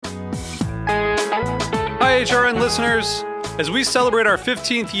HRN listeners. As we celebrate our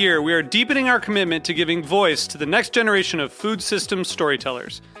 15th year, we are deepening our commitment to giving voice to the next generation of food systems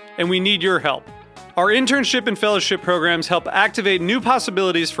storytellers, and we need your help. Our internship and fellowship programs help activate new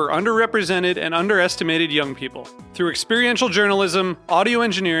possibilities for underrepresented and underestimated young people through experiential journalism, audio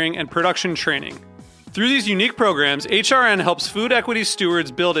engineering, and production training. Through these unique programs, HRN helps food equity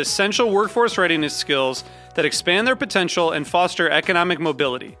stewards build essential workforce readiness skills that expand their potential and foster economic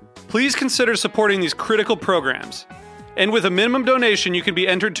mobility. Please consider supporting these critical programs. And with a minimum donation, you can be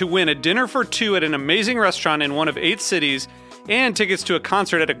entered to win a dinner for two at an amazing restaurant in one of 8 cities and tickets to a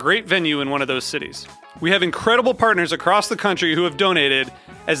concert at a great venue in one of those cities. We have incredible partners across the country who have donated,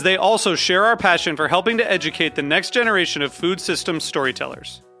 as they also share our passion for helping to educate the next generation of food systems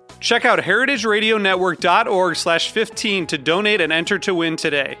storytellers. Check out heritageradionetwork.org/15 to donate and enter to win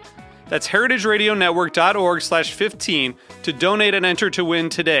today. That's heritageradionetwork.org/15 to donate and enter to win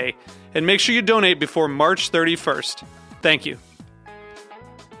today. And make sure you donate before March 31st. Thank you.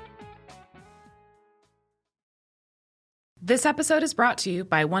 This episode is brought to you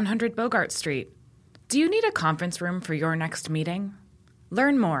by 100 Bogart Street. Do you need a conference room for your next meeting?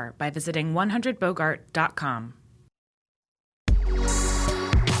 Learn more by visiting 100bogart.com.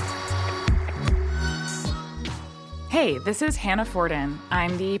 Hey, this is Hannah Forden.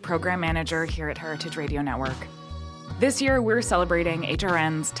 I'm the program manager here at Heritage Radio Network. This year, we're celebrating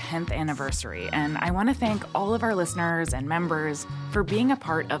HRN's 10th anniversary, and I want to thank all of our listeners and members for being a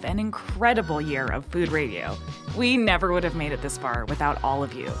part of an incredible year of food radio. We never would have made it this far without all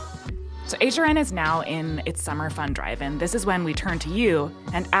of you. So HRN is now in its summer fund drive, and this is when we turn to you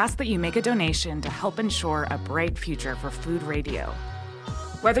and ask that you make a donation to help ensure a bright future for food radio.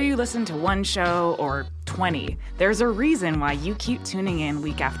 Whether you listen to one show or 20, there's a reason why you keep tuning in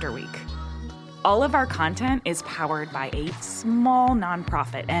week after week. All of our content is powered by a small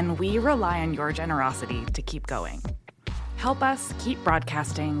nonprofit, and we rely on your generosity to keep going. Help us keep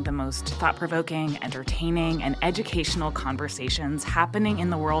broadcasting the most thought-provoking, entertaining, and educational conversations happening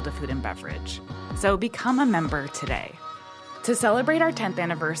in the world of food and beverage. So become a member today. To celebrate our 10th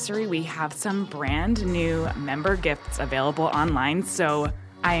anniversary, we have some brand new member gifts available online, so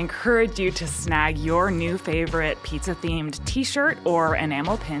I encourage you to snag your new favorite pizza-themed t-shirt or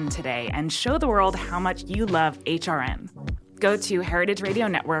enamel pin today and show the world how much you love HRN. Go to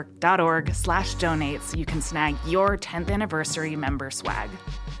heritageradionetwork.org/donate so you can snag your 10th anniversary member swag.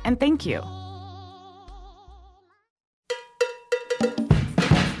 And thank you.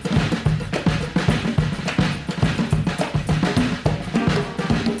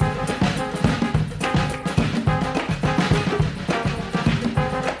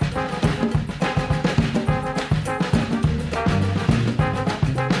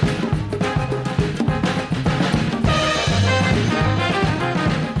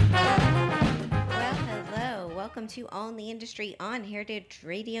 To All in the Industry on Heritage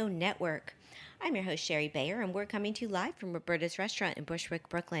Radio Network. I'm your host, Sherry Bayer, and we're coming to you live from Roberta's Restaurant in Bushwick,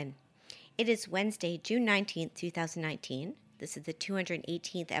 Brooklyn. It is Wednesday, June 19th, 2019. This is the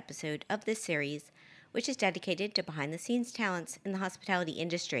 218th episode of this series, which is dedicated to behind-the-scenes talents in the hospitality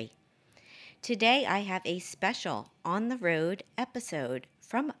industry. Today, I have a special on-the-road episode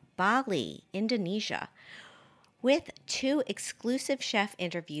from Bali, Indonesia, with 2 exclusive chef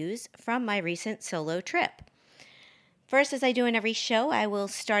interviews from my recent solo trip. First, as I do in every show, I will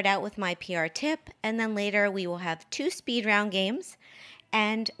start out with my PR tip, and then later we will have 2 speed round games,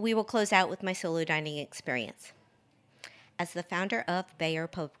 and we will close out with my solo dining experience. As the founder of Bayer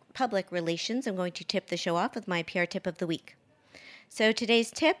Public Relations, I'm going to tip the show off with my PR tip of the week. So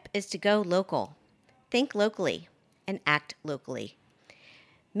today's tip is to go local. Think locally and act locally.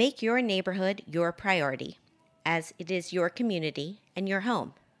 Make your neighborhood your priority, as it is your community and your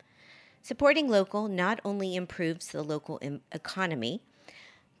home. Supporting local not only improves the local economy,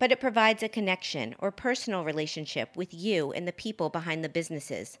 but it provides a connection or personal relationship with you and the people behind the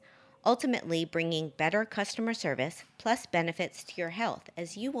businesses, ultimately bringing better customer service plus benefits to your health,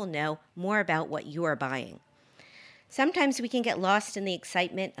 as you will know more about what you are buying. Sometimes we can get lost in the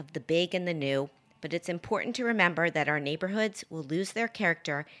excitement of the big and the new, but it's important to remember that our neighborhoods will lose their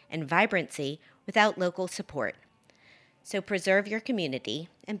character and vibrancy without local support. So preserve your community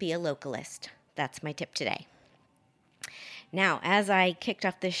and be a localist. That's my tip today. Now, as I kicked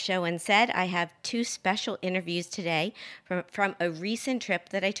off this show and said, I have 2 special interviews today from a recent trip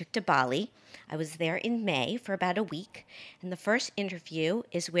that I took to Bali. I was there in May for about a week, and the first interview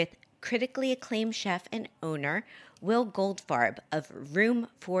is with critically acclaimed chef and owner Will Goldfarb of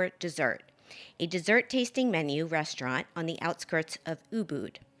Room4Dessert, a dessert tasting menu restaurant on the outskirts of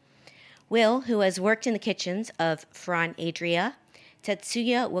Ubud. Will, who has worked in the kitchens of Adriansyah,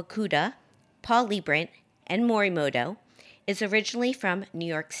 Tetsuya Wakuda, Paul Liebrandt, and Morimoto, is originally from New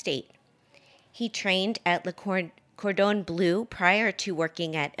York State. He trained at Le Cordon Bleu prior to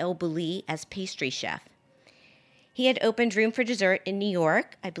working at El Bulli as pastry chef. He had opened Room4Dessert in New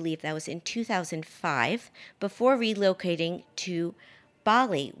York, I believe that was in 2005, before relocating to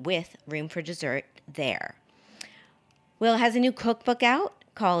Bali with Room4Dessert there. Will has a new cookbook out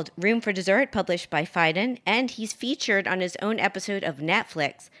called Room4Dessert, published by Phaidon, and he's featured on his own episode of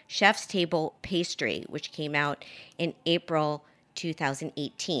Netflix, Chef's Table Pastry, which came out in April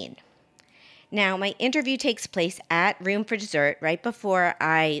 2018. Now, my interview takes place at Room4Dessert right before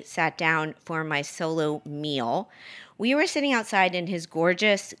I sat down for my solo meal. We were sitting outside in his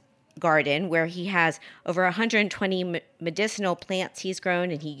gorgeous garden where he has over 120 medicinal plants he's grown,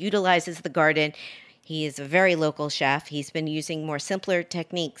 and he utilizes the garden. He is a very local chef. He's been using more simpler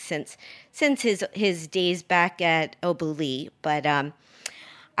techniques since his days back at Obuli. But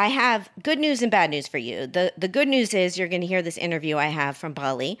I have good news and bad news for you. The good news is you're going to hear this interview I have from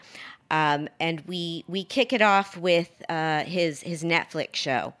Bali. And we kick it off with his Netflix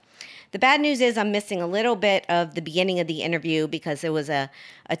show. The bad news is I'm missing a little bit of the beginning of the interview because there was a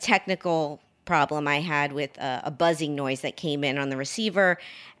technical problem I had with a buzzing noise that came in on the receiver.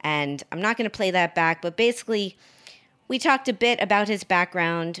 And I'm not going to play that back, but basically we talked a bit about his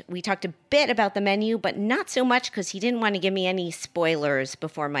background. We talked a bit about the menu, but not so much because he didn't want to give me any spoilers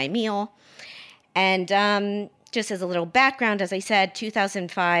before my meal. And just as a little background, as I said,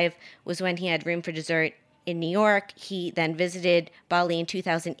 2005 was when he had Room4Dessert in New York. He then visited Bali in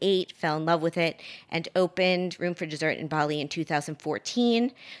 2008, fell in love with it, and opened Room4Dessert in Bali in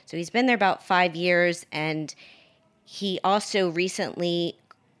 2014. So he's been there about 5 years, and he also recently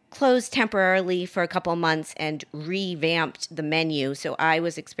closed temporarily for a couple months and revamped the menu. So I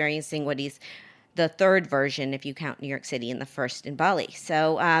was experiencing what he's the third version, if you count New York City, and the first in Bali.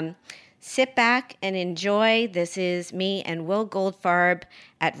 So sit back and enjoy. This is me and Will Goldfarb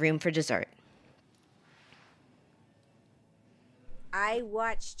at Room4Dessert. I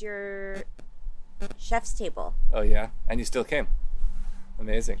watched your Chef's Table. Oh, yeah? And you still came.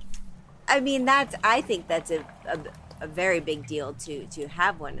 Amazing. I mean, I think that's a very big deal to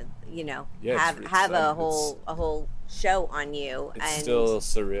have one, you know, yeah, have a whole show on you. It's still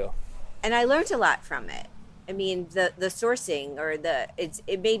surreal. And I learned a lot from it. I mean, the sourcing or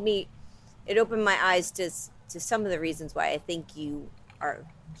it opened my eyes to some of the reasons why I think you are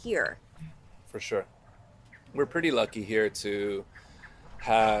here. For sure. We're pretty lucky here to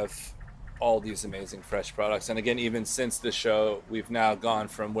have all these amazing fresh products. And again, even since the show, we've now gone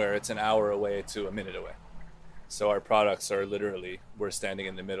from where it's an hour away to a minute away. So our products are literally, we're standing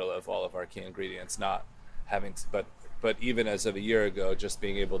in the middle of all of our key ingredients, not having to, but even as of a year ago, just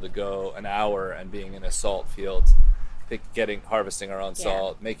being able to go an hour and being in a salt field, harvesting our own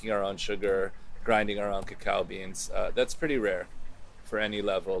salt, making our own sugar, grinding our own cacao beans. That's pretty rare for any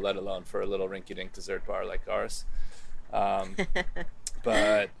level, let alone for a little rinky-dink dessert bar like ours.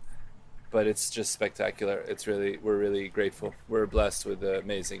 But it's just spectacular. We're really grateful. We're blessed with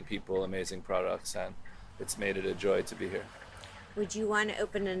amazing people, amazing products, and it's made it a joy to be here. Would you want to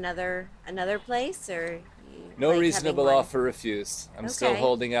open another place, or no reasonable offer refused? I'm still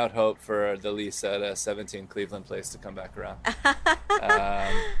holding out hope for the lease at 17 Cleveland Place to come back around.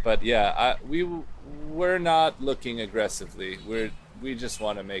 But yeah, we're not looking aggressively. We just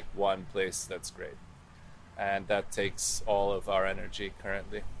want to make one place that's great, and that takes all of our energy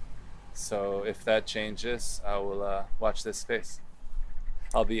currently. So if that changes, I will watch this space.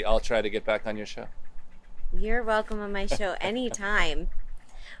 I'll try to get back on your show. You're welcome on my show anytime.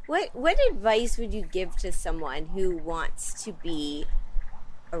 What advice would you give to someone who wants to be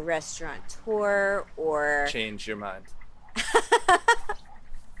a restaurateur or change your mind?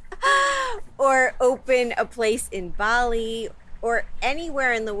 Or open a place in Bali or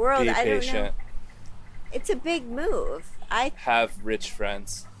anywhere in the world? Be I don't patient. know. It's a big move. Have rich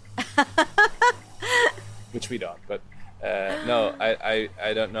friends. Which we don't, but no,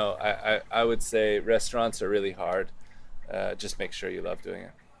 I don't know. I would say restaurants are really hard. Just make sure you love doing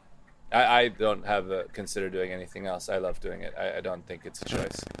it. I don't consider doing anything else. I love doing it. I don't think it's a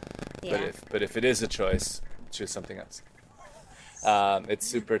choice. Yeah. But if it is a choice, choose something else. It's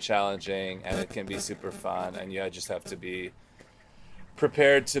super challenging and it can be super fun, and you just have to be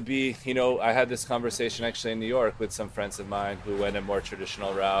prepared to be, I had this conversation actually in New York with some friends of mine who went a more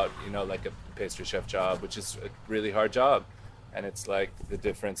traditional route, like a pastry chef job, which is a really hard job. And it's like the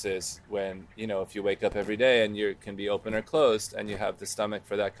difference is when, if you wake up every day and you can be open or closed and you have the stomach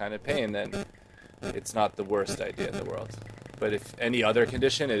for that kind of pain, then it's not the worst idea in the world. But if any other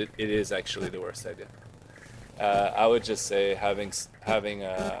condition, it is actually the worst idea. I would just say having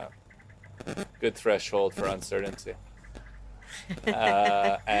good threshold for uncertainty.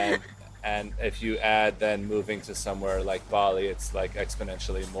 And if you add then moving to somewhere like Bali, it's like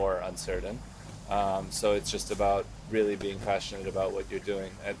exponentially more uncertain. So it's just about really being passionate about what you're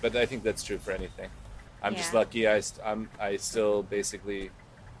doing. But I think that's true for anything. I'm just lucky. I still basically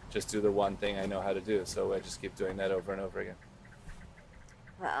just do the one thing I know how to do. So I just keep doing that over and over again.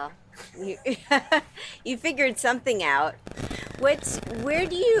 Well, you figured something out. Where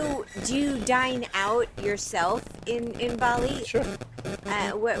do you dine out yourself in Bali? Sure.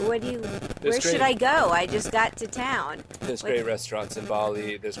 Where should I go? I just got to town. There's great restaurants in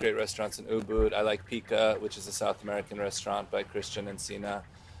Bali. There's great restaurants in Ubud. I like Pika, which is a South American restaurant by Christian and Sina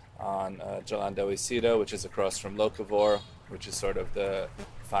on Jalan Dewi Sida, which is across from Locavore, which is sort of the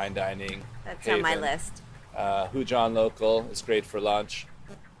fine dining That's haven. on my list. Hujan Local is great for lunch.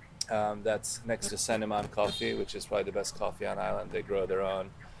 That's next to Seneman Coffee, which is probably the best coffee on island. They grow their own,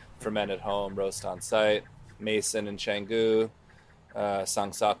 ferment at home, roast on site. Mason in Canggu,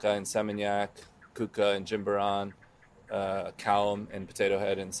 Sangsaka in Seminyak, Kuka in Jimbaran, Kaum in Potato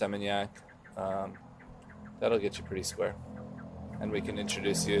Head in Seminyak. That'll get you pretty square. And we can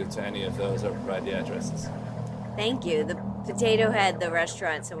introduce you to any of those or provide the addresses. Thank you. The Potato Head, the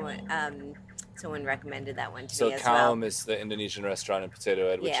restaurant, someone recommended that one to me as well. So Kaum is the Indonesian restaurant in Potato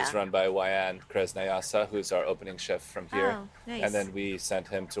Head, which is run by Wayan Kresnayasa, who's our opening chef from here. Oh, nice. And then we sent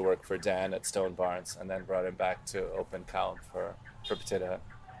him to work for Dan at Stone Barns and then brought him back to open Kaum for Potato Head.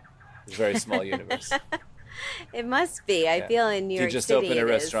 It's a very small universe. It must be. I feel in New York City. He just opened a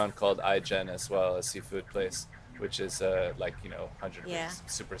restaurant called iGen as well, a seafood place, which is 100 days,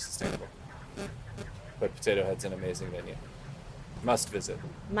 super sustainable. But Potato Head's an amazing venue. Must visit.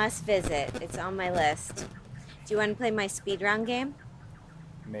 Must visit. It's on my list. Do you want to play my speed round game?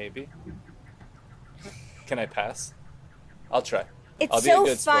 Maybe. Can I pass? I'll try. It's so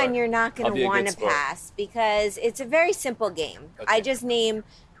fun you're not going to want to pass because it's a very simple game. Okay. I just name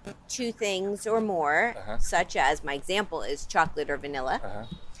two things or more, such as my example is chocolate or vanilla,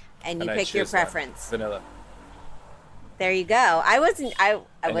 and you pick your preference. Vanilla. There you go. I wasn't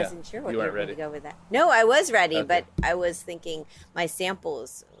sure what you were going to go with that. No, I was ready, but I was thinking my sample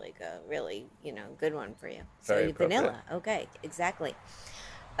is like a really, good one for you. So vanilla. Okay, exactly.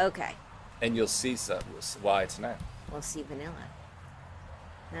 Okay. And you'll see why tonight. We'll see vanilla.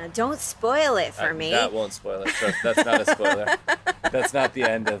 Now, don't spoil it for me. That won't spoil it. So that's not a spoiler. That's not the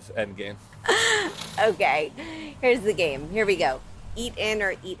end of Endgame. Okay. Here's the game. Here we go. Eat in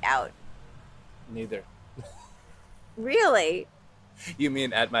or eat out? Neither. Really? You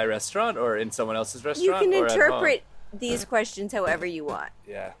mean at my restaurant or in someone else's restaurant? You can interpret these questions however you want.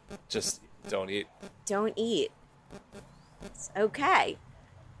 Yeah. Just don't eat. Don't eat. Okay.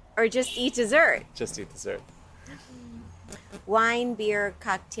 Or just eat dessert. Just eat dessert. Wine, beer,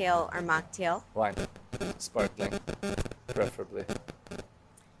 cocktail, or mocktail? Wine. Sparkling. Preferably.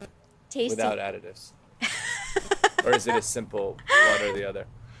 Tasting. Without additives. Or is it a simple one or the other?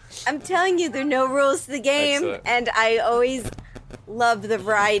 I'm telling you, there are no rules to the game. Excellent. And I always love the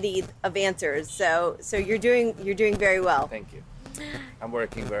variety of answers. So you're doing very well. Thank you. I'm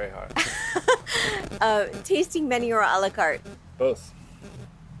working very hard. Tasting menu or a la carte? Both.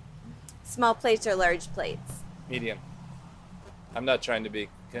 Small plates or large plates? Medium. I'm not trying to be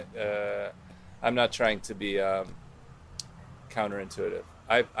counterintuitive.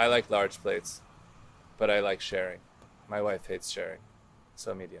 I like large plates, but I like sharing. My wife hates sharing,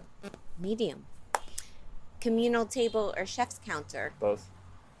 so medium. Medium. Communal table or chef's counter? Both.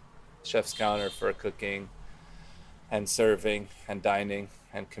 Chef's counter for cooking and serving and dining,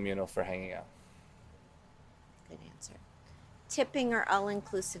 and communal for hanging out. Good answer. Tipping or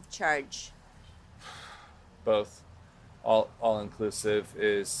all-inclusive charge? Both. All-inclusive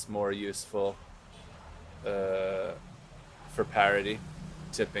is more useful for parity.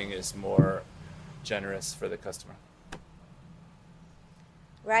 Tipping is more generous for the customer.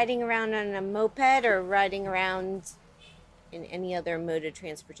 Riding around on a moped or riding around in any other mode of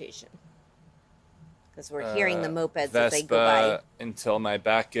transportation? Because we're hearing the mopeds Vespa as they go by. Until my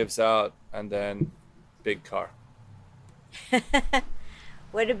back gives out, and then big car.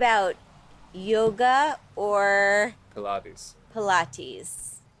 What about yoga or Pilates?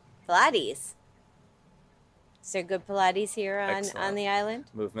 Pilates. Is there good Pilates here on the island?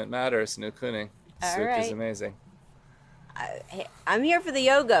 Movement matters. New Kuning. Suk is amazing. I'm here for the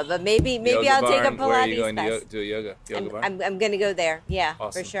yoga, but maybe yoga I'll barn. take a Pilates. Where are you going to do yoga? Barn? I'm going to go there. Yeah,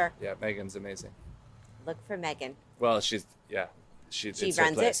 awesome. For sure. Yeah, Megan's amazing. Look for Megan. Well, she runs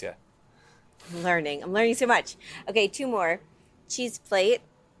her place, it. Yeah. I'm learning so much. Okay, two more. Cheese plate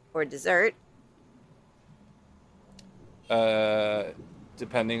or dessert?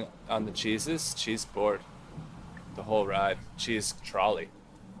 depending on the cheeses, cheese board, the whole ride, cheese trolley.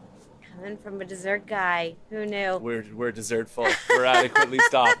 Coming from a dessert guy, who knew? We're dessertful. We're adequately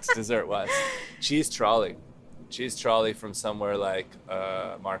stocked dessert-wise. Cheese trolley from somewhere like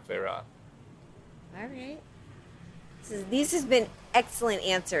Marc Veyrat. All right. These has been excellent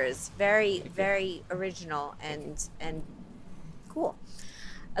answers. Very, very original and cool.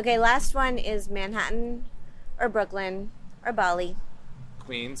 Okay, last one is Manhattan or Brooklyn or Bali.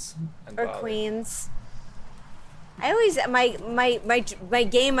 Queens and or Bali. Queens. I always my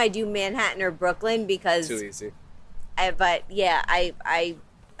game I do Manhattan or Brooklyn because Too easy. I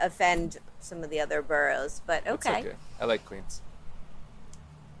offend some of the other boroughs, but okay. It's okay. I like Queens.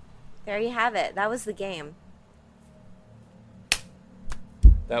 There you have it. That was the game.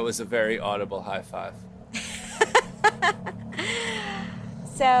 That was a very audible high five.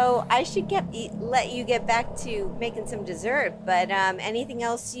 So I should let you get back to making some dessert. But anything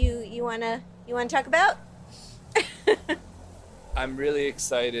else you wanna talk about? I'm really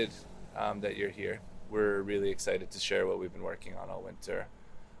excited that you're here. We're really excited to share what we've been working on all winter,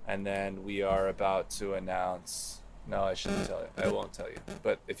 and then we are about to announce. No, I shouldn't tell you. I won't tell you.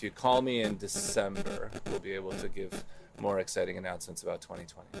 But if you call me in December, we'll be able to give more exciting announcements about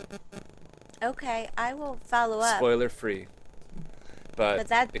 2020. Okay, I will follow up. Spoiler free. But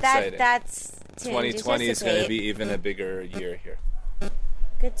exciting. That's 2020 is going to be even a bigger year here.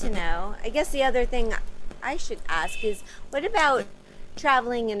 Good to know. I guess the other thing I should ask is, what about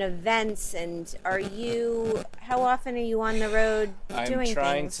traveling and events? And how often are you on the road doing things? I'm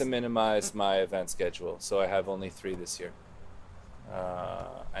trying to minimize my event schedule, so I have only 3 this year.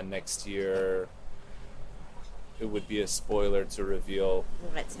 And next year, it would be a spoiler to reveal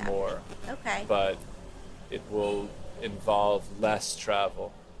more. Okay. But it will involve less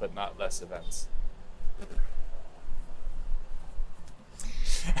travel, but not less events.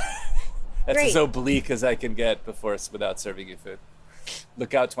 That's Great. as oblique as I can get without serving you food.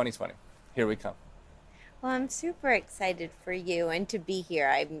 Look out 2020. Here we come. Well, I'm super excited for you and to be here.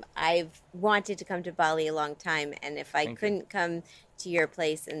 I've wanted to come to Bali a long time, and if I couldn't come to your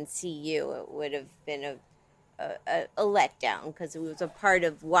place and see you, it would have been a letdown, because it was a part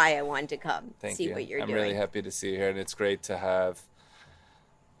of why I wanted to come see what you're doing. I'm really happy to see you here, and it's great to have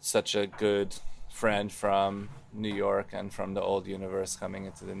such a good friend from New York and from the old universe coming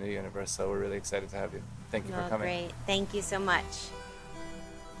into the new universe. So we're really excited to have you. Thank you for coming. Great. Thank you so much.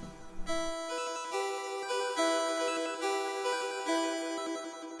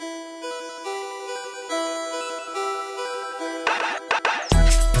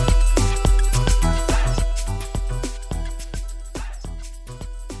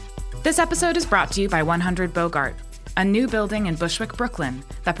 This episode is brought to you by 100 Bogart, a new building in Bushwick, Brooklyn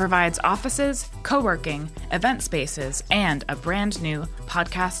that provides offices, co-working, event spaces, and a brand new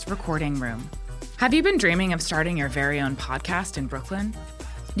podcast recording room. Have you been dreaming of starting your very own podcast in Brooklyn?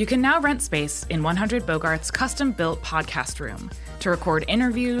 You can now rent space in 100 Bogart's custom-built podcast room to record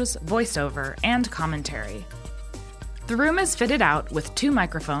interviews, voiceover, and commentary. The room is fitted out with 2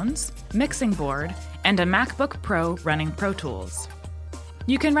 microphones, mixing board, and a MacBook Pro running Pro Tools.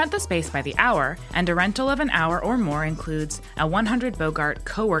 You can rent the space by the hour, and a rental of an hour or more includes a 100 Bogart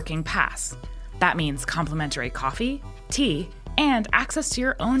co-working pass. That means complimentary coffee, tea, and access to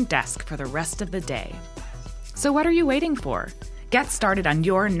your own desk for the rest of the day. So what are you waiting for? Get started on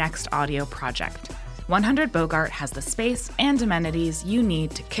your next audio project. 100 Bogart has the space and amenities you need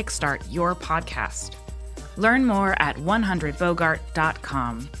to kickstart your podcast. Learn more at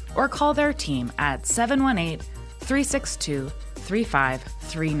 100bogart.com or call their team at 718-362-3539.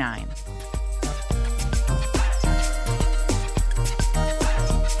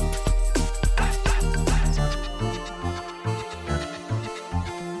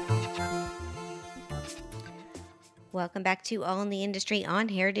 Welcome back to All in the Industry on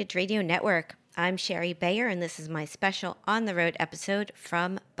Heritage Radio Network. I'm Sherry Bayer, and this is my special on-the-road episode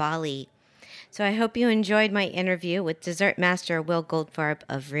from Bali. So I hope you enjoyed my interview with dessert master Will Goldfarb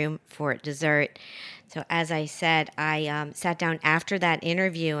of Room4Dessert. So as I said, I sat down after that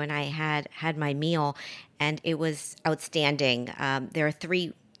interview and I had my meal, and it was outstanding. There were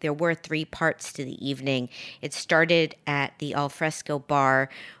 3 parts to the evening. It started at the alfresco bar,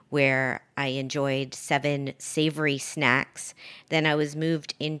 where I enjoyed 7 savory snacks. Then I was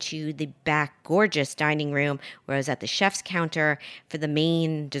moved into the back gorgeous dining room, where I was at the chef's counter for the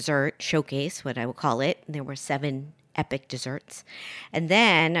main dessert showcase, what I will call it. There were 7 epic desserts. And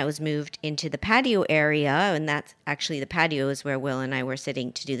then I was moved into the patio area, and that's actually the patio is where Will and I were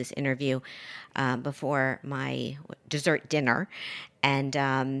sitting to do this interview before my dessert dinner.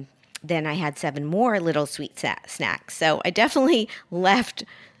 And then I had 7 more little sweet snacks. So I definitely left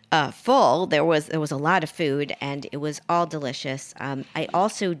full. There was a lot of food, and it was all delicious. I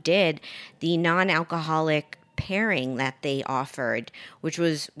also did the non-alcoholic pairing that they offered, which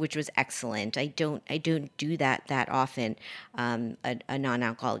was excellent. I don't do that often, a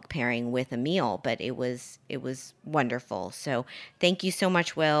non-alcoholic pairing with a meal, but it was wonderful. So thank you so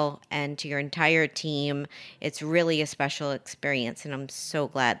much, Will, and to your entire team. It's really a special experience, and I'm so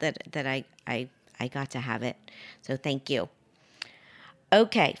glad that I got to have it. So thank you.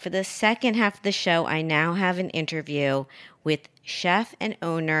 Okay, for the second half of the show, I now have an interview with chef and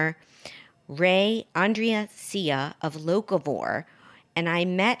owner Adriansyah of Locavore, and I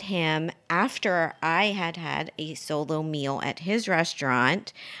met him after I had a solo meal at his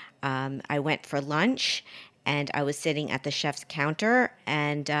restaurant. I went for lunch, and I was sitting at the chef's counter,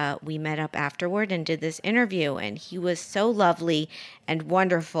 and we met up afterward and did this interview, and he was so lovely and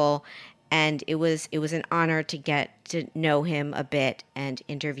wonderful. And it was an honor to get to know him a bit and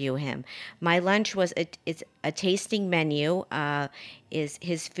interview him. My lunch was a tasting menu.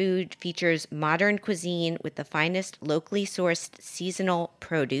 His food features modern cuisine with the finest locally sourced seasonal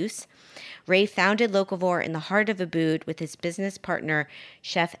produce. Ray founded Locavore in the heart of Ubud with his business partner,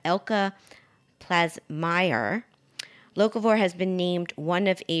 Chef Elke Plasmeyer. Locavore has been named one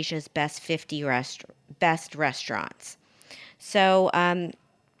of Asia's best 50 best restaurants. So,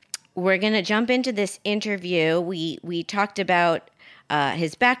 we're going to jump into this interview. We talked about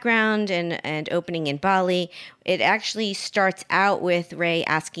his background and opening in Bali. It actually starts out with Ray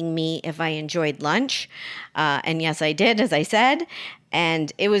asking me if I enjoyed lunch. And yes, I did, as I said.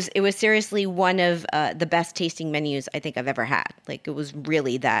 And it was seriously one of the best tasting menus I think I've ever had. Like, it was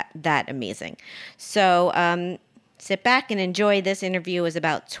really that amazing. So sit back and enjoy. This interview is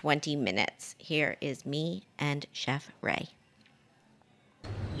about 20 minutes. Here is me and Chef Ray.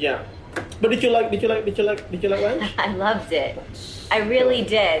 Yeah, but did you like lunch? I loved it. I really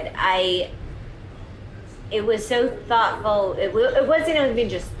did. It was so thoughtful. It wasn't even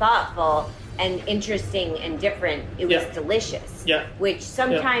just thoughtful and interesting and different. It was delicious. Yeah. Which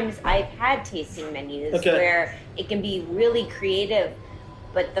sometimes I've had tasting menus where it can be really creative,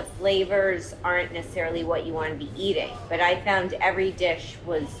 but the flavors aren't necessarily what you want to be eating. But I found every dish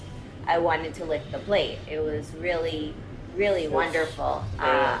I wanted to lick the plate. It was really wonderful.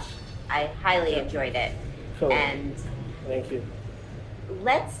 I highly enjoyed it. Cool. And thank you.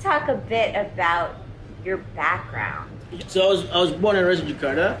 Let's talk a bit about your background. So I was born and raised in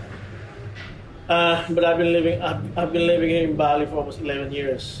Jakarta, but I've been living here in Bali for almost 11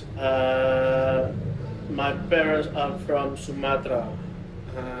 years. My parents are from Sumatra.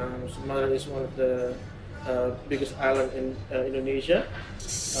 Sumatra is one of the biggest island in Indonesia.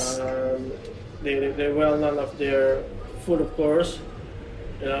 They're well known of their food, of course.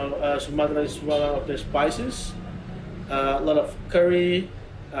 Sumatra is well known of their spices, a lot of curry.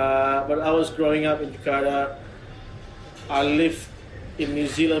 But I was growing up in Jakarta. I lived in New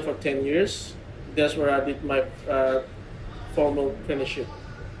Zealand for 10 years. That's where I did my formal apprenticeship.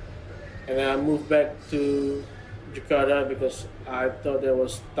 And then I moved back to Jakarta because I thought there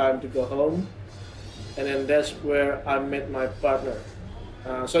was time to go home. And then that's where I met my partner.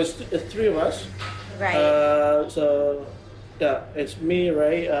 So it's 3 of us. Right. It's me,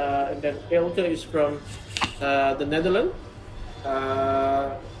 Ray, and then Elke is from the Netherlands.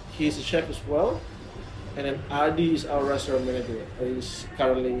 He's a chef as well. And then Adi is our restaurant manager. He's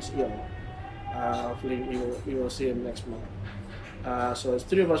currently ill. Hopefully you will see him next month. So it's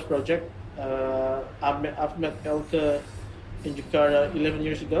 3 of us project. I've met Elke in Jakarta 11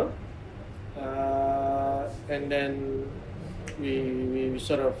 years ago. And then we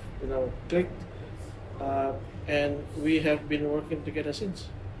sort of clicked. And we have been working together since.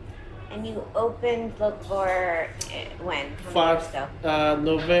 And you opened Locavore when? How many years ago?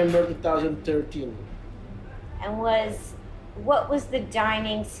 November 2013. And what was the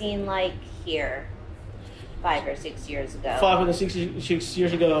dining scene like here 5 or 6 years ago? 5 or 6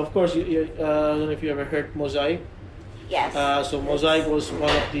 years ago, of course. I don't know if you ever heard Mosaic. Yes. So Mosaic was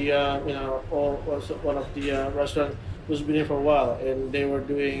one of the one of the restaurants who's been here for a while, and they were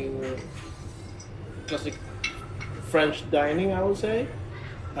doing classic French dining, I would say.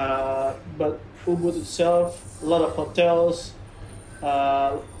 But Ubud itself, a lot of hotels,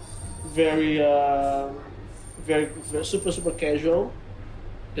 very super casual,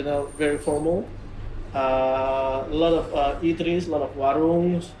 very formal. A lot of eateries, a lot of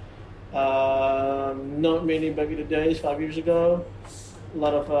warungs. Not many back in the days, 5 years ago. A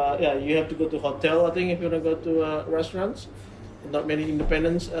lot of you have to go to hotel, I think, if you want to go to restaurants. Not many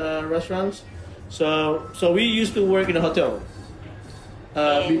independent restaurants. So we used to work in a hotel.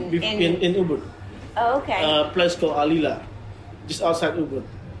 in Ubud. Oh, okay. A place called Alila, just outside Ubud.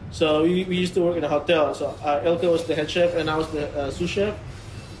 So we used to work in a hotel. So Elke was the head chef and I was the sous chef.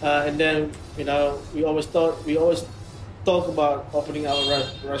 And then we always talk about opening our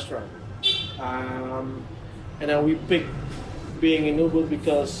restaurant. And then we picked being in Ubud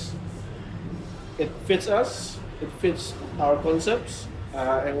because it fits us. It fits our concepts.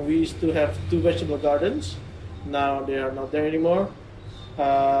 And we used to have 2 vegetable gardens. Now they are not there anymore.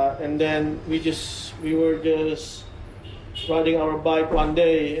 And then we were just riding our bike one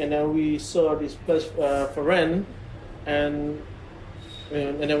day, and then we saw this place for rent, and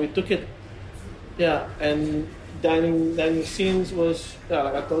then we took it. Yeah, and dining scenes was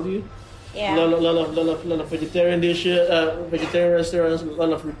like I told you. Yeah. Lot of vegetarian dishes, vegetarian restaurants, a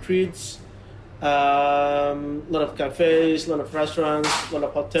lot of retreats, a lot of cafes, a lot of restaurants, a lot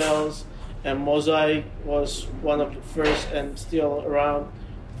of hotels, and Mosaic was one of the first and still around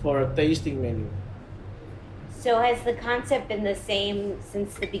for a tasting menu. So has the concept been the same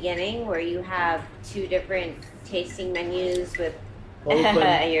since the beginning, where you have 2 different tasting menus with?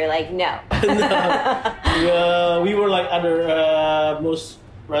 And you're like, no. No. We were like other most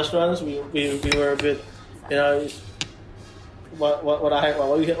restaurants. We were a bit, what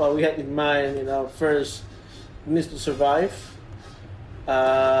we had in mind. First needs to survive.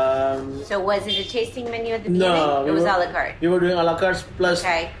 So was it a tasting menu at the beginning? No, it was a la carte. We were doing a la carte plus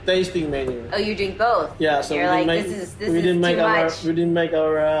tasting menu. Oh, you're doing both. Yeah, so you're like, this is too much. We didn't make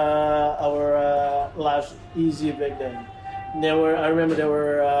our lives easy back then. I remember there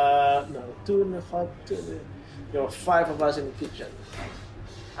were 5 of us in the kitchen.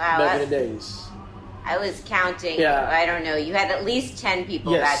 Wow, back in the days. I was counting. Yeah. I don't know. You had at least 10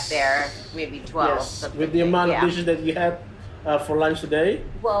 people back there, maybe 12. Yes, with the amount of dishes that we had for lunch today.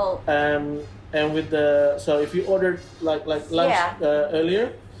 Well. And with so if you ordered like lunch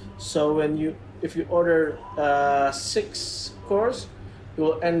earlier, so if you order 6 course, you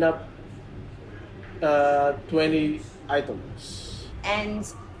will end up 20 items. And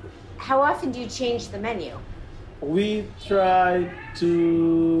how often do you change the menu? We try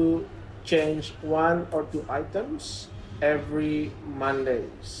to change 1 or 2 items every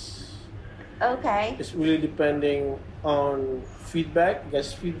Mondays. Okay. It's really depending on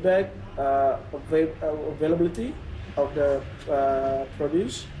guest feedback, availability of the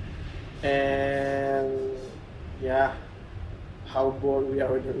produce, and how bored we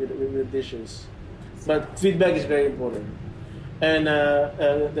are with the dishes. But feedback is very important, and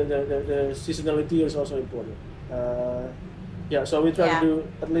the seasonality is also important. So we try to do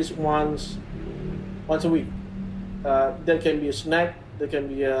at least once a week. There can be a snack, there can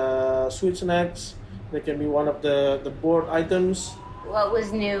be sweet snacks, there can be one of the board items. What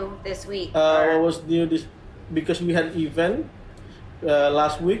was new this week? What was new because we had an event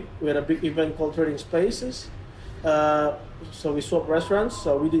last week. We had a big event called Trading Spaces. So we swapped restaurants,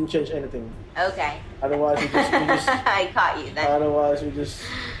 so we didn't change anything. Okay. Otherwise, we just I caught you then. Otherwise, we just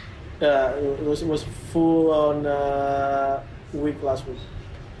it was full on week last week.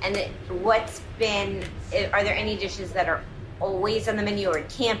 And are there any dishes that are always on the menu, or it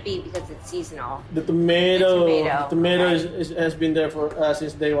can't be because it's seasonal? The tomato has been there for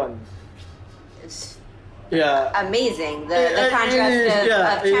since day one. It's amazing. The contrast of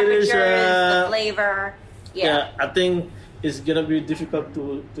temperatures, the flavor. Yeah, I think it's gonna be difficult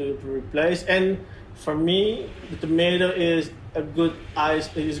to replace. And for me, the tomato is a good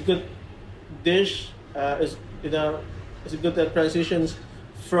good dish. It's a good transitions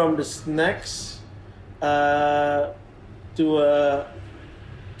from the snacks to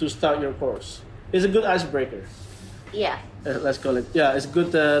start your course. It's a good icebreaker. Yeah. Let's call it. Yeah, it's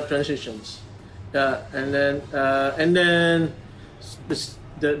good transitions. Yeah, and then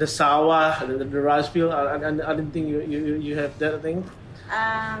the sawa, the rice field. I didn't think you have that thing.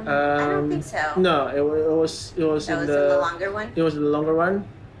 I don't think so. No, it was in the longer one. It was the longer one,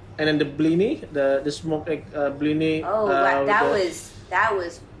 and then the blini, the smoked egg blini. Oh, that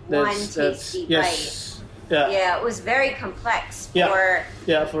was one tasty bite. Yeah, it was very complex for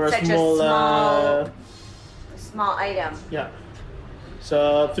a small item. Yeah.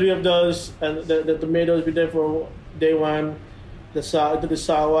 So 3 of those, and the tomatoes be there for day 1. The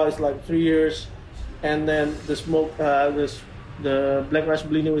sawa is like 3 years, and then the smoke, the black rice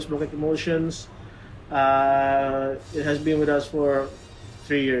blini with smoked emulsions. It has been with us for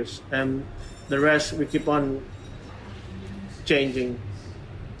 3 years, and the rest we keep on changing.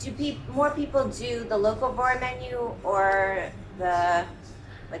 Do more people do the Locavore menu or the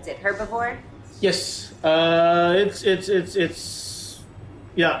herbivore? Yes, it's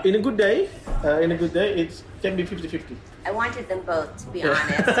in a good day. It can be 50-50. I wanted them both, to be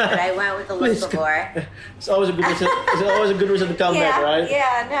honest, but I went with the Locavore. It's always a good reason. It's always a good reason to come back, right?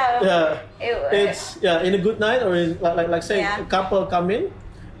 Yeah, no. Yeah. It's in a good night, or in, like say a couple come in,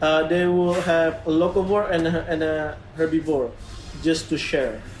 they will have a Locavore and a herbivore, just to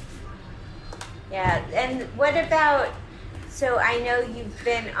share. Yeah, and what about? So I know you've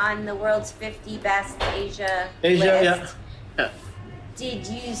been on the world's 50 best Asia list. Yeah. Did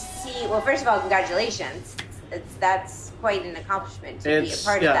you see? Well, first of all, congratulations. That's quite an accomplishment to be a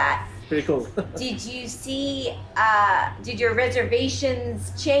part of that. Pretty cool. Did you see? Did your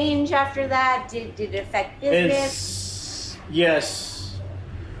reservations change after that? Did it affect business? Yes.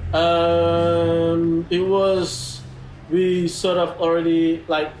 It was. We sort of already,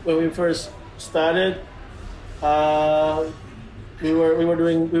 like when we first started. We were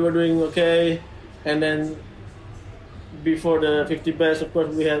doing okay, and then before the 50 best, of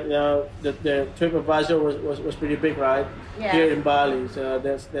course, we had the TripAdvisor was pretty big, right? Yeah. Here in Bali, so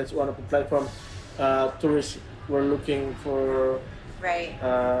that's one of the platforms tourists were looking for, right?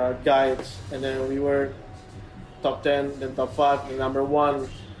 Guides, and then we were top 10, then top 5, and number 1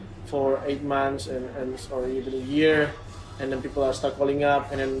 for 8 months or even a year, and then people are start calling up,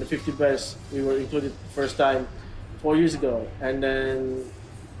 and then the 50 best we were included first time 4 years ago, and then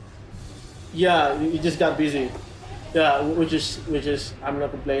it just got busy. Yeah, which is I'm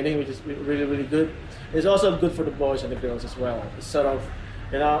not complaining, which is really, really good. It's also good for the boys and the girls as well. It's sort of,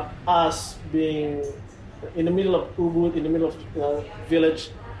 us being in the middle of Ubud, in the middle of village,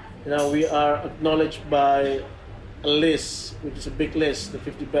 we are acknowledged by a list, which is a big list, the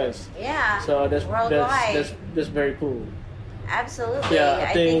 50 best. Yeah. So worldwide. That's very cool. Absolutely. Yeah,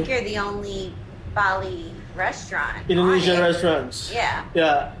 I think you're the only Bali restaurant. Indonesian restaurants. Yeah.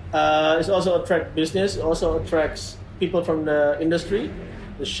 Yeah. It also attracts business. It also attracts people from the industry,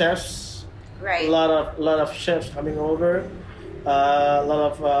 the chefs. Right. A lot of chefs coming over. A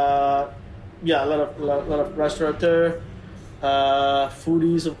lot of restaurateurs,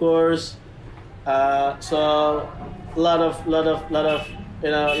 foodies, of course. So a lot of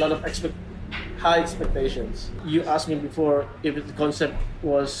high expectations. You asked me before if the concept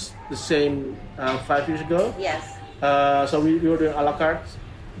was the same 5 years ago. Yes. So we were doing a la carte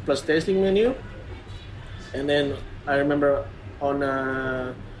plus tasting menu, and then I remember on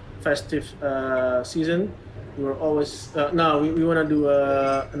a festive season we were always we want to do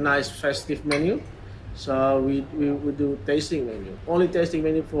a nice festive menu, so we would do tasting menu, only tasting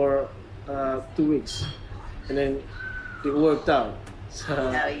menu for 2 weeks, and then it worked out. So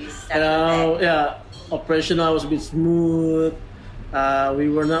you stuck with it. Yeah, operational was a bit smooth. We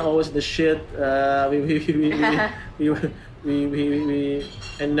were not always the shit. We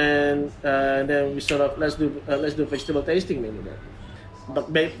and then we sort of let's do vegetable tasting menu then.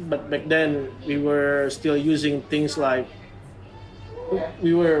 But back then we were still using things like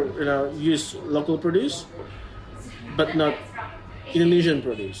we were use local produce, but not Indonesian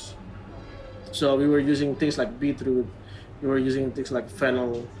produce. So we were using things like beetroot. We were using things like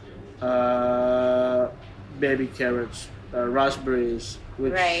fennel, baby carrots, raspberries,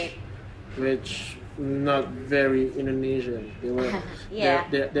 which not very Indonesian. They were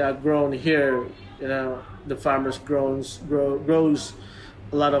they are grown here. The farmers grows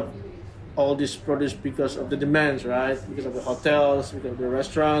a lot of all this produce because of the demands, right? Because of the hotels, because of the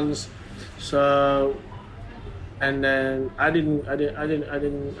restaurants. So, and then I didn't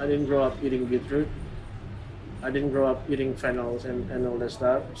grow up eating beetroot. I didn't grow up eating fennels and all that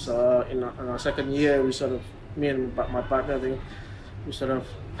stuff. So in our second year, we sort of, me and my partner, I think, we sort of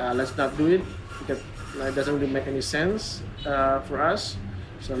let's not do it because it doesn't really make any sense for us.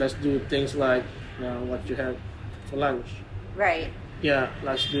 So let's do things like what you have for lunch. Right. Yeah,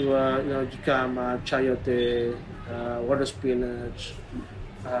 let's do jicama, chayote, water spinach,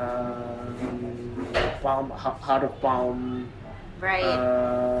 palm, heart of palm. Right.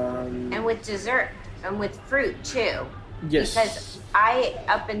 And with dessert. And with fruit too. Yes. Because I,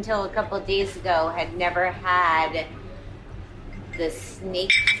 up until a couple of days ago, had never had the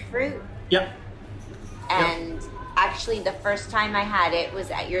snake fruit. Yep. And actually, the first time I had it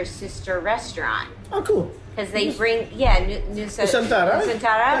was at your sister restaurant. Oh, cool. Because they bring, Nusantara.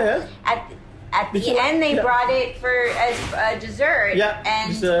 Yeah. At the end, they brought it as a dessert. Yeah.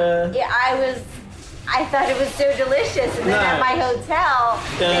 And I thought it was so delicious, and then at my hotel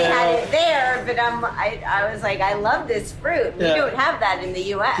they had it there. But I was like, I love this fruit. We don't have that in the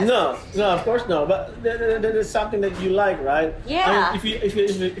U.S. No, of course no. But that is something that you like, right? Yeah. I mean,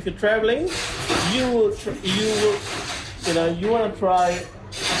 if you're traveling, you will you want to try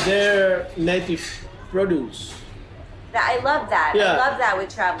their native produce. I love that. Yeah. I love that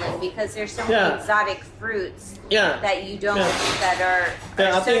with traveling because there's so many exotic fruits that you don't that are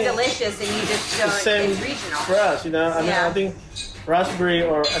so delicious, and you just don't. Same It's regional for us, you know. I mean, I think raspberry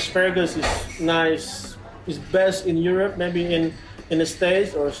or asparagus is nice. Is best in Europe, maybe in the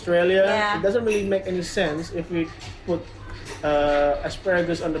States or Australia. Yeah. It doesn't really make any sense if we put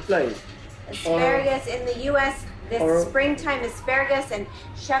asparagus on the plate. Asparagus in the U.S. This springtime asparagus, and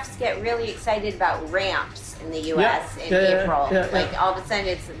chefs get really excited about ramps in the U.S. in April. Like all of a sudden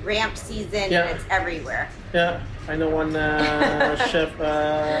it's ramp season and it's everywhere. Yeah, I know one chef,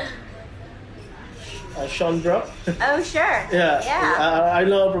 Sean Drupp. Oh, sure. Yeah. I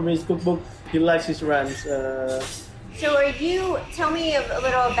know from his cookbook he likes his ramps. So tell me a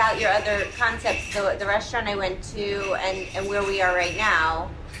little about your other concepts, the restaurant I went to and where we are right now,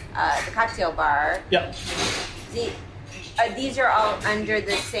 the cocktail bar. Yeah. These are all under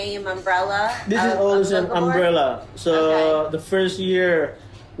the same umbrella? This is always an umbrella. So the first year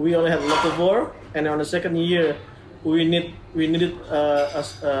we only had Locavore, and on the second year we needed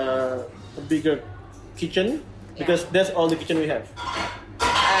a bigger kitchen because that's all the kitchen we have.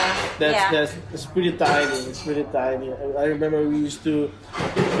 It's pretty tiny. It's pretty tiny. I remember we used to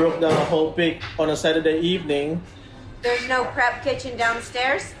broke down a whole pig on a Saturday evening. There's no prep kitchen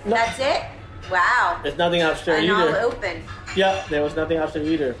downstairs? No. That's it? Wow. There's nothing upstairs either. And all open. Yeah, there was nothing upstairs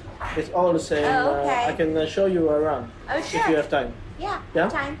either. It's all the same. Oh, okay. I can show you around. Oh, sure. If you have time. Yeah,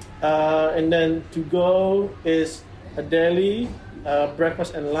 time. And then to go is a deli,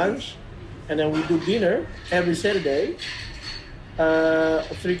 breakfast and lunch. And then we do dinner every Saturday. A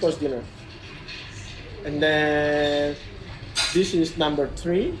 3-course dinner. And then this is number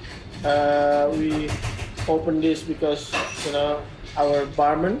 3. We opened this because, you know, our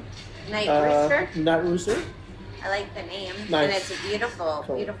barman. Night Rooster? Night Rooster. I like the name. Nice. And it's a beautiful,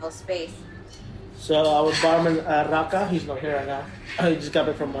 beautiful space. So our barman, Raka, he's not here right now. He just got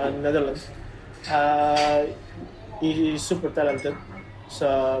back from Netherlands. He is super talented.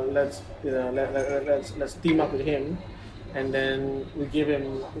 So let's team up with him, and then we give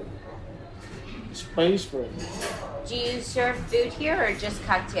him space for it. Do you serve food here or just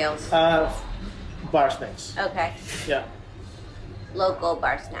cocktails? Bar snacks. Okay. Yeah. Local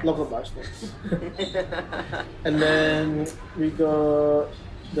bar snacks. Local bar snacks. And then we go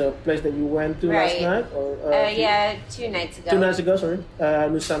the place that you went to last night, or 2 nights ago. 2 nights ago, sorry.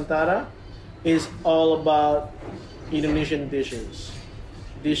 Nusantara is all about Indonesian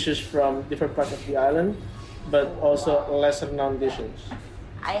dishes from different parts of the island, but also lesser known dishes.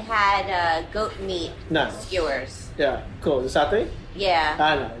 I had goat meat skewers. Yeah, cool. The satay? Yeah.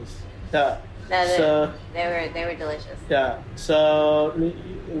 Nice. Yeah. So they were delicious. Yeah. So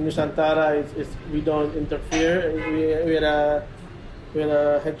in Nusantara, we don't interfere. We had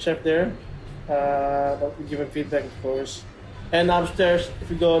a head chef there. But we give him feedback, of course. And upstairs, if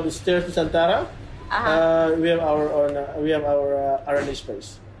we go the stairs to Nusantara, we have our own. We have our R&D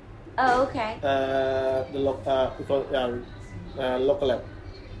space. Oh, okay. We call it local lab.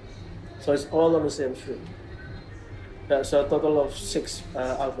 So it's all on the same street. So a total of 6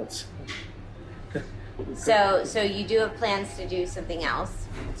 outlets. So you do have plans to do something else?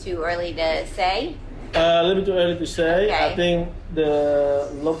 Too early to say? A little bit too early to say. Okay. I think the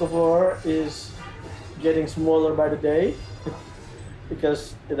Locavore is getting smaller by the day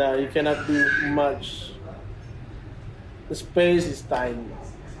because you cannot do much. The space is tiny.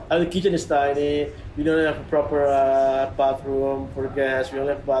 The kitchen is tiny. We don't have a proper bathroom for guests. We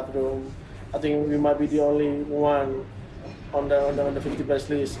only have a bathroom. I think we might be the only one on the 50 best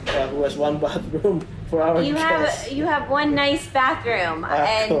list who has 1 bathroom for our guests. You have one nice bathroom,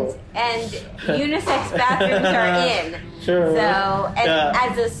 cool. and unisex bathrooms are in. Sure. So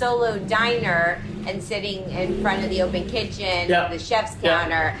as a solo diner and sitting in front of the open kitchen, the chef's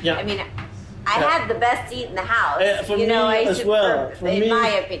counter. I mean, I had the best seat in the house. For me as well. In my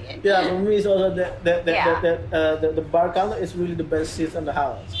opinion. Yeah, for me it's also the bar counter is really the best seat in the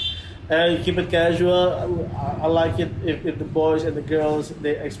house. You keep it casual. I like it if the boys and the girls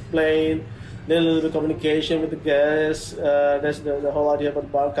they explain, there's a little bit of communication with the guests. That's the whole idea about the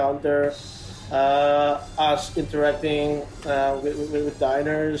bar counter. Us interacting with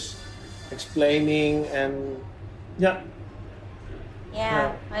diners, explaining, and it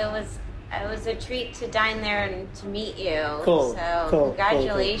was a treat to dine there and to meet you. Cool. So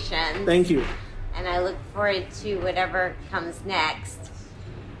congratulations. Cool. Thank you. And I look forward to whatever comes next.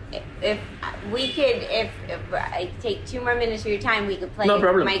 If I take 2 more minutes of your time, we could play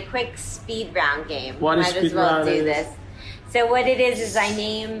my quick speed round game. Might as well do this. So what it is I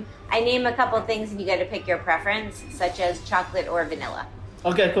name a couple things and you got to pick your preference, such as chocolate or vanilla.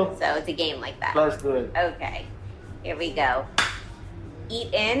 Okay, cool. So it's a game like that. Let's do it. Okay. Here we go.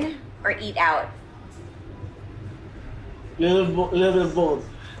 Eat in or eat out? Little bit of both.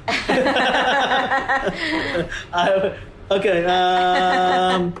 Okay.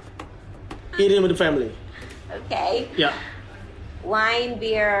 Eating with the family. Okay. Yeah. Wine,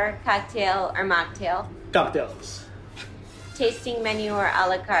 beer, cocktail, or mocktail? Cocktails. Tasting menu or a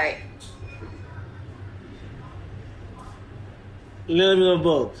la carte? A little bit of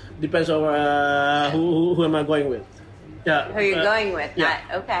both. Depends on who am I going with. Yeah. Who you're going with? Yeah.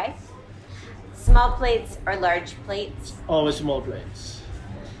 Not, okay. Small plates or large plates? Always small plates.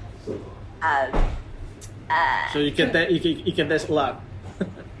 Uh, So you can taste a lot.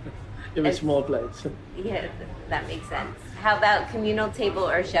 If it's small plates. Yeah, that makes sense. How about communal table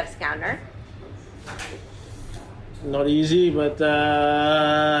or chef's counter? Not easy, but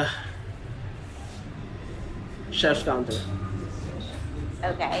chef's counter.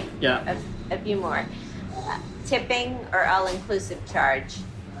 Okay. Yeah. A few more. Tipping or all-inclusive charge?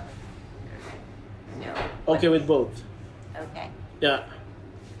 No. Okay with both. Okay. Yeah.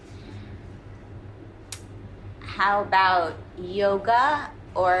 How about yoga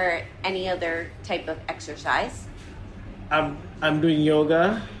or any other type of exercise? I'm doing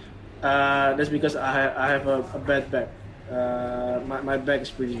yoga. That's because I have a bad back. My back is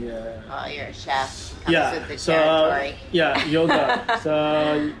pretty. Oh, you're a chef. Comes Yeah. with the So territory. yeah, yoga.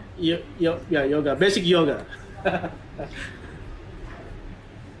 So yeah, yoga. Basic yoga.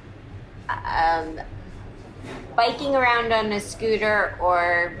 Biking around on a scooter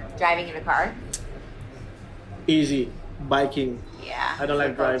or driving in a car? Easy. Biking. Yeah. I don't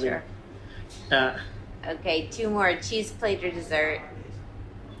like for driving. culture. Okay, two more. Cheese plate or dessert?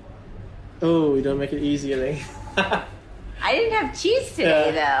 Oh, we don't make it easy, I think. I didn't have cheese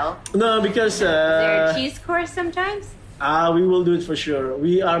today, though. No, because Is there a cheese course sometimes? we will do it for sure.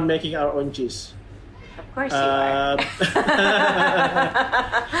 We are making our own cheese. Of course you are.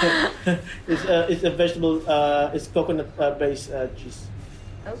 It's a vegetable. It's coconut based cheese.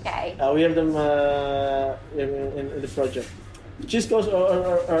 Okay. We have them in the project. Cheese course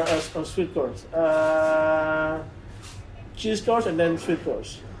or sweet course? Cheese course and then sweet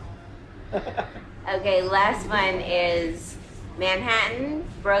course. Okay, last one is Manhattan,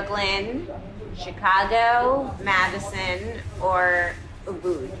 Brooklyn, Chicago, Madison, or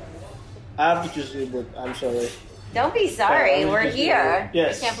Ubud. I have to choose Ubud. I'm sorry. Don't be sorry, Yeah, we're just here.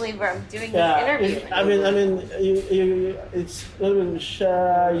 yes. I can't believe I'm doing this interview. It's a little bit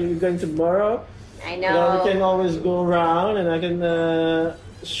shy. You're going tomorrow. I You know. we can always go around, and I can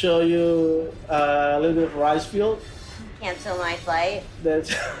show you a little bit of rice field. Cancel my flight.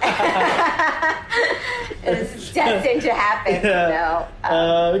 That's It's destined to happen. Yeah.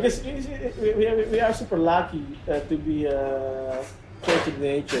 No. Because we are super lucky to be close to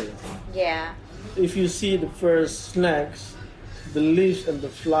nature. Yeah. If you see the first snacks, the leaves and the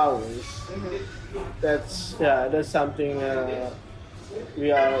flowers, that's something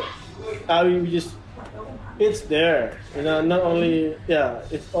we just it's there, not only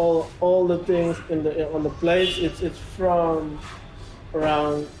it's all the things on the plates, it's from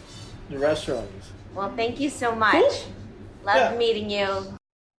around the restaurants. Well, thank you so much. Cool. Love Yeah. meeting you.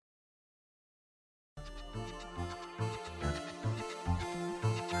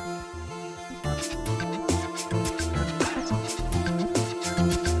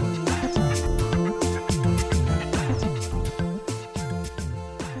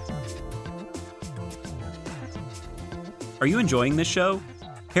 Are you enjoying this show?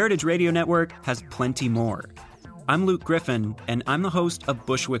 Heritage Radio Network has plenty more. I'm Luke Griffin, and I'm the host of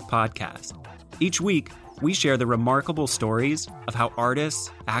Bushwick Podcast. Each week, we share the remarkable stories of how artists,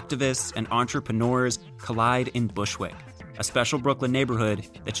 activists, and entrepreneurs collide in Bushwick, a special Brooklyn neighborhood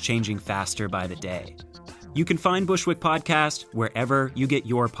that's changing faster by the day. You can find Bushwick Podcast wherever you get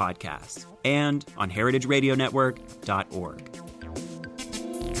your podcasts and on heritageradionetwork.org.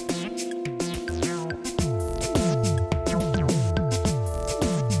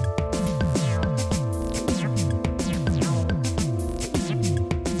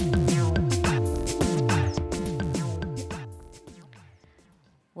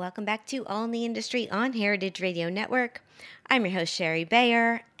 Welcome back to All in the Industry on Heritage Radio Network. I'm your host, Sherry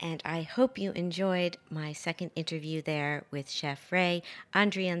Bayer, and I hope you enjoyed my second interview there with Chef Ray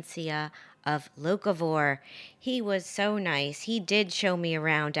Adriansyah of Locavore. He was so nice. He did show me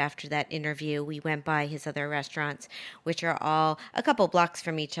around after that interview. We went by his other restaurants, which are all a couple blocks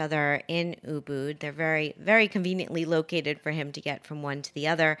from each other in Ubud. They're very, very conveniently located for him to get from one to the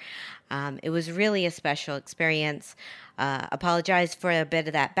other. It was really a special experience. Apologize for a bit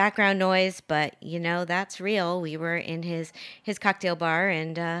of that background noise, but that's real. We were in his cocktail bar,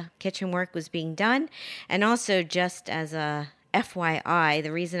 and kitchen work was being done. And also, just as a FYI,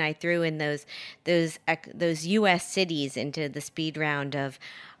 the reason I threw in those U.S. cities into the speed round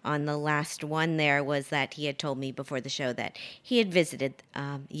on the last one there was that he had told me before the show that he had visited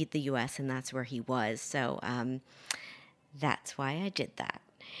the U.S. and that's where he was. So that's why I did that.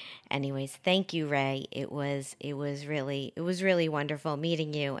 Anyways, thank you, Ray. It was really wonderful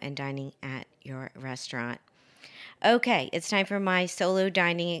meeting you and dining at your restaurant. Okay, it's time for my solo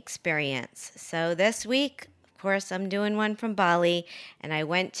dining experience. So this week, of course, I'm doing one from Bali, and I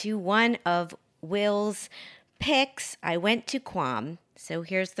went to one of Will's picks. I went to Guam. So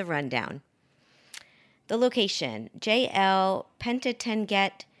here's the rundown. The location, JL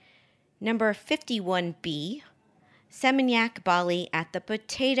Pentatenget, number 51B, Seminyak, Bali, at the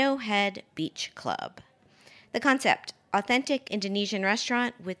Potato Head Beach Club. The concept, authentic Indonesian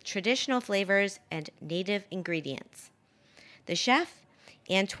restaurant with traditional flavors and native ingredients. The chef,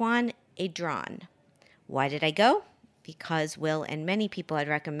 Antoine Adran. Why did I go? Because Will and many people had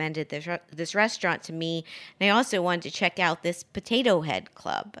recommended this restaurant to me, and I also wanted to check out this Potato Head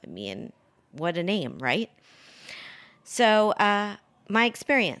Club. I mean, what a name, right? So, my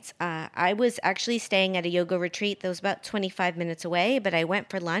experience. I was actually staying at a yoga retreat that was about 25 minutes away, but I went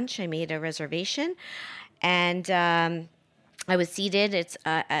for lunch. I made a reservation, and I was seated. It's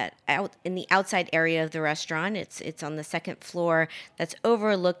out in the outside area of the restaurant. It's on the second floor. That's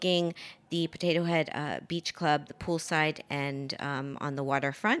overlooking the Potato Head Beach Club, the poolside, and on the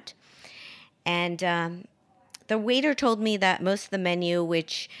waterfront. And the waiter told me that most of the menu,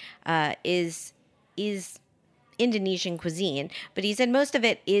 which is Indonesian cuisine, but he said most of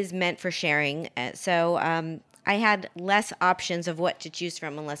it is meant for sharing. So I had less options of what to choose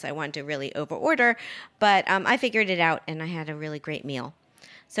from unless I wanted to really overorder, but I figured it out and I had a really great meal.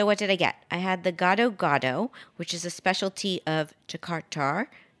 So what did I get? I had the gado-gado, which is a specialty of Jakarta,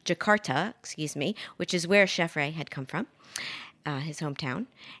 which is where Chef Ray had come from, his hometown.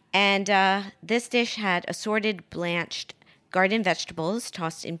 And this dish had assorted blanched garden vegetables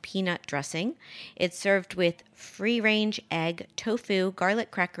tossed in peanut dressing. It's served with free-range egg, tofu,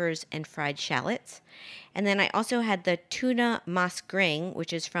 garlic crackers, and fried shallots. And then I also had the tuna mas gring,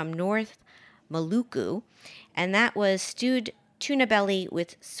 which is from North Maluku, and that was stewed tuna belly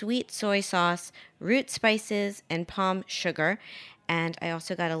with sweet soy sauce, root spices, and palm sugar. And I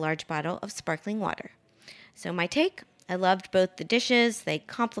also got a large bottle of sparkling water. So my take, I loved both the dishes. They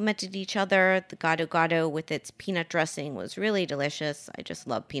complemented each other. The gado-gado with its peanut dressing was really delicious. I just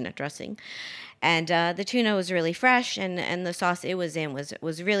love peanut dressing. And the tuna was really fresh, and the sauce it was in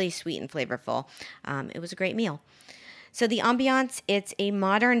was really sweet and flavorful. It was a great meal. So the ambiance, it's a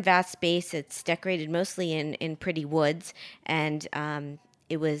modern, vast space. It's decorated mostly in pretty woods, and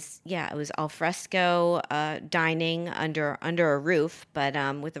it was al fresco dining under a roof,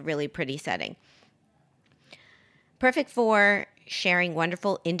 but with a really pretty setting. Perfect for sharing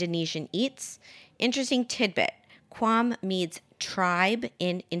wonderful Indonesian eats. Interesting tidbit, Guam means tribe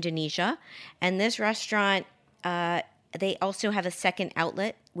in Indonesia, and this restaurant, they also have a second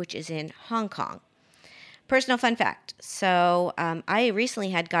outlet, which is in Hong Kong. Personal fun fact. So I recently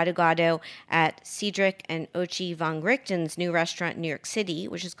had gado-gado at Cedric and Ochi Van Richten's new restaurant in New York City,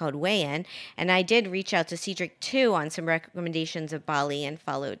 which is called Way-In. And I did reach out to Cedric, too, on some recommendations of Bali and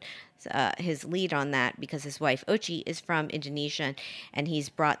followed his lead on that because his wife, Ochi, is from Indonesia, and he's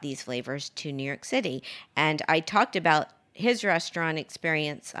brought these flavors to New York City. And I talked about his restaurant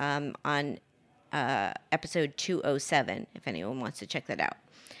experience on episode 207, if anyone wants to check that out.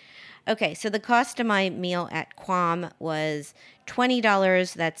 Okay, so the cost of my meal at Guam was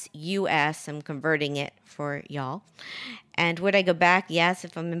 $20. That's US. I'm converting it for y'all. And would I go back? Yes,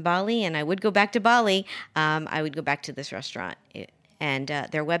 if I'm in Bali, and I would go back to Bali, I would go back to this restaurant. And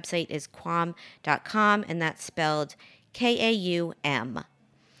their website is guam.com, and that's spelled Kaum.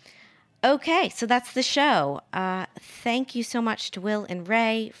 Okay, so that's the show. Thank you so much to Will and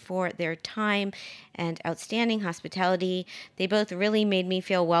Ray for their time and outstanding hospitality. They both really made me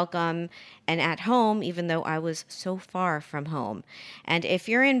feel welcome and at home, even though I was so far from home. And if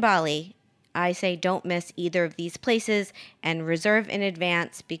you're in Bali, I say don't miss either of these places and reserve in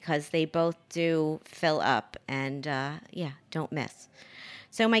advance because they both do fill up. And don't miss.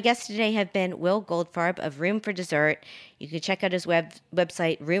 So my guests today have been Will Goldfarb of Room4Dessert. You can check out his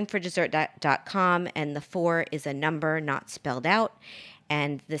website, room4dessert.com, and the 4 is a number, not spelled out.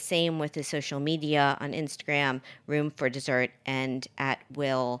 And the same with his social media on Instagram, Room4Dessert, and at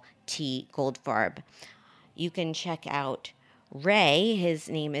Will T. Goldfarb. You can check out Ray. His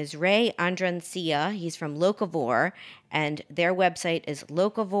name is Ray Adriansyah. He's from Locavore, and their website is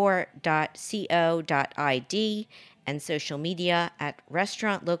locavore.co.id, and social media at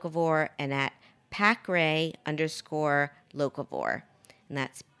Restaurant Locavore and at PAKRAY_Locavore. And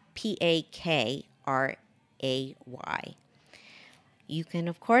that's PAKRAY. You can,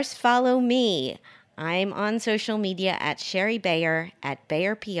 of course, follow me. I'm on social media at Sherry Bayer, at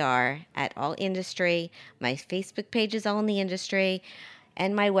Bayer PR, at All Industry. My Facebook page is All in the Industry,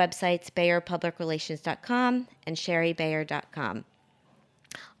 and my websites, BayerPublicRelations.com and SherryBayer.com.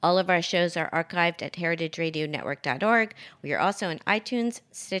 All of our shows are archived at heritageradionetwork.org. We are also on iTunes,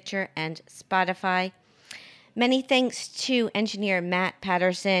 Stitcher, and Spotify. Many thanks to engineer Matt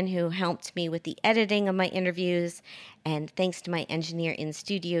Patterson, who helped me with the editing of my interviews, and thanks to my engineer in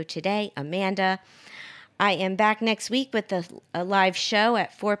studio today, Amanda. I am back next week with a live show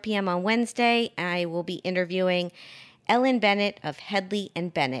at 4 p.m. on Wednesday. I will be interviewing Ellen Bennett of Headley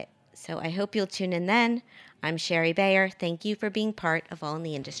 & Bennett. So I hope you'll tune in then. I'm Sherry Bayer. Thank you for being part of All in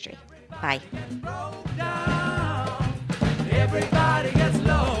the Industry. Bye. Everybody gets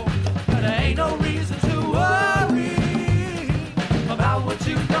low, but there ain't no reason to worry about what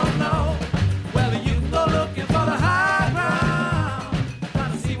you don't know. Well, you can go looking for the high ground,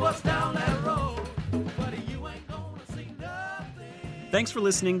 trying to see what's down that road, but you ain't gonna see nothing. Thanks for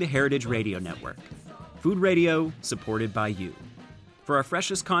listening to Heritage Radio Network, food radio supported by you. For our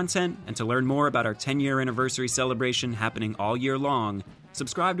freshest content and to learn more about our 10-year anniversary celebration happening all year long,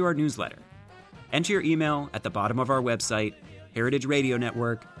 subscribe to our newsletter. Enter your email at the bottom of our website,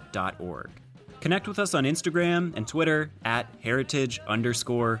 heritageradionetwork.org. Connect with us on Instagram and Twitter at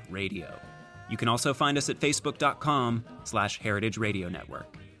heritage_radio. You can also find us at facebook.com/Heritage Radio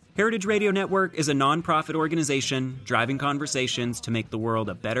Network. Heritage Radio Network is a nonprofit organization driving conversations to make the world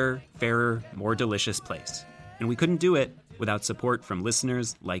a better, fairer, more delicious place. And we couldn't do it without support from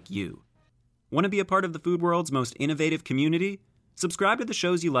listeners like you. Want to be a part of the food world's most innovative community? Subscribe to the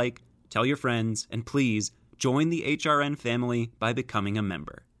shows you like, tell your friends, and please join the HRN family by becoming a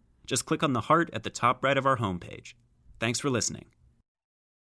member. Just click on the heart at the top right of our homepage. Thanks for listening.